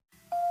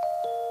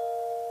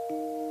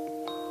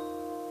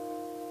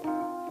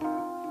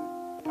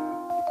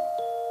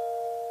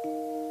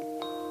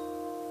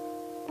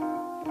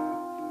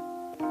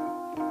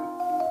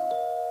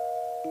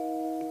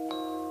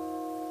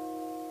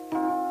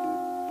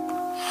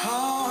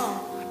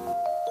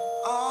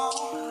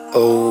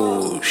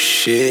اوه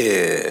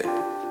شيت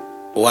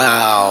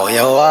واو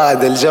يا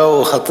واد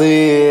الجو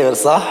خطير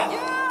صح؟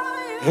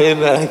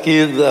 هنا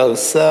كذا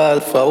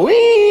وسالفة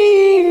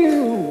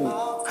وييييو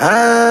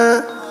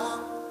ها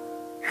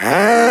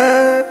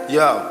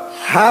Yo,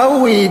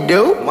 how we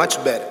do?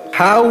 Much better.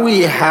 How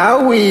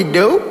we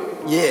do?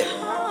 Yeah.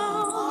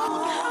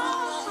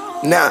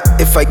 Now,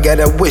 if I get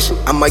a wish,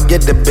 I'ma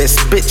get the best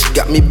bitch.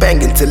 Got me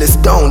banging till it's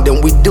done,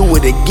 then we do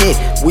it again.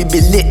 We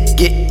be lit,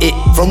 get it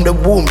from the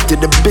womb to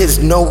the biz.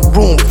 No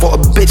room for a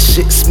bitch,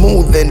 shit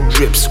smooth and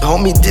drips.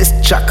 Homie, this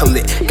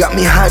chocolate got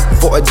me hyped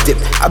for a dip.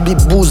 I be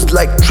boozed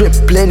like drip,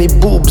 plenty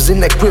boobs in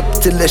the crib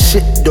till the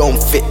shit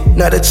don't fit.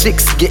 Now the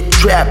chicks get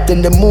trapped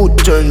and the mood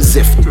turns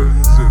zeft.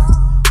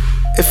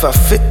 If I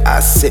fit, I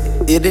sit,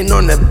 eating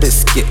on a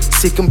biscuit.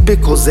 Seeking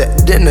pickles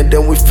at dinner,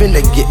 then we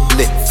finna get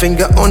lit.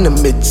 Finger on the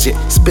midget,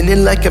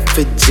 spinning like a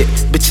fidget.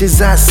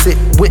 Bitches I sit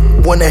with,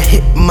 wanna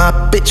hit my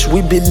bitch.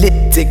 We be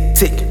lit, tick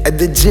tick. At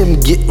the gym,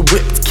 get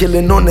ripped,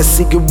 killing on a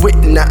cigarette.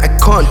 Now I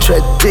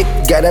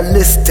contradict, got a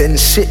list and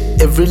shit.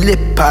 Every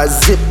lip I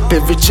zip,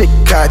 every chick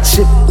I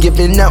chip.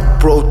 Giving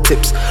out pro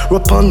tips.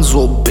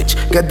 Rapunzel bitch,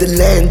 got the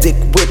landic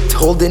whipped.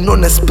 Holding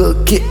on a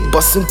spill kit,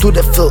 busting through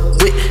the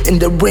filth wit. In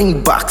the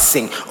ring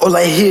boxing, all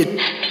I hear,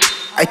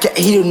 I can't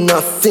hear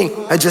nothing.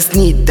 I just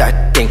need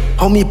that thing.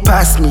 Homie,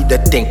 pass me the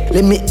thing.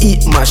 Let me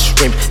eat my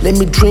shrimp. Let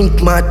me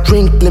drink my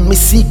drink. Let me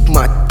seek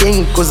my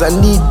thing. Cause I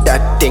need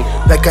that thing.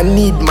 Like I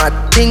need my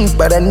thing,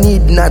 but I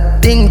need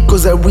nothing.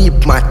 Cause I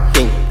reap my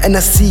thing. And I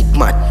seek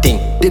my thing.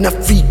 Then I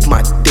freak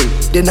my thing.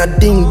 Then I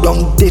ding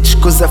dong ditch.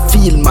 Cause I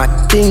feel my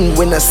thing.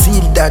 When I see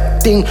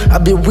that thing, I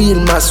be real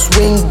my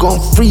swing. Gon'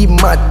 free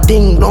my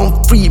thing.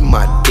 Don't free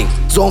my thing.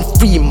 Don't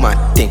free my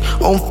thing.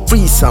 On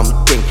free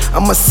something.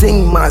 I'ma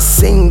sing my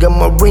sing.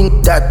 I'ma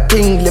ring that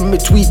thing. Let me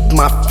tweet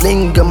my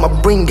fling.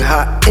 I'ma bring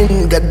her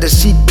in. Got the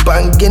sheet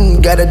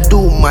banging. Gotta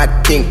do my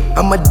thing.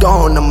 I'm a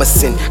dawn, I'm a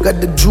sin. Got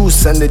the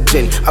juice and the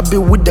gin. I be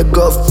with the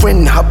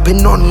girlfriend.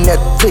 Hopping on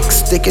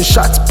Netflix. Taking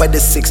shots by the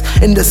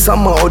 6. In the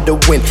summer or the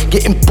wind.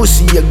 Getting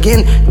pussy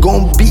again.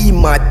 Gon' be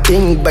my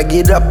thing. Bag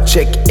it up,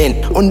 check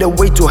in. On the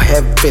way to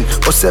heaven.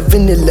 Or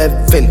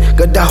 7-Eleven.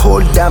 Got the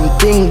whole damn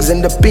things.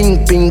 And the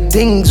ping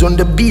things. On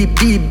the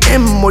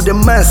BBM or the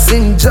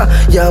messenger.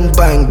 Yeah, I'm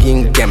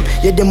banging them.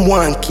 Yeah, them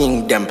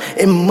wanking them.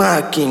 And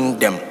marking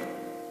them.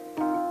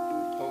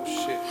 Oh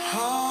shit.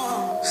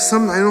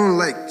 Something I don't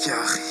like, يا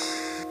أخي.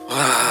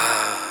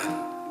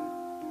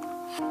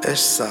 إيش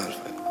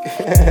السالفة؟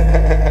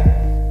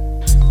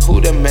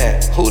 Who the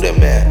man? Who the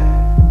man?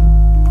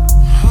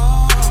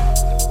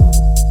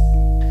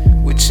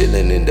 We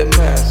chillin' in the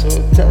man, so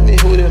tell me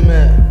who the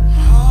man.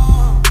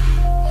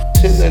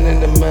 Chillin' in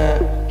the man,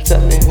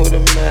 tell me who the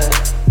man.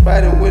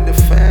 Riding with the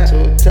fam,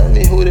 so tell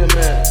me who the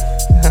man.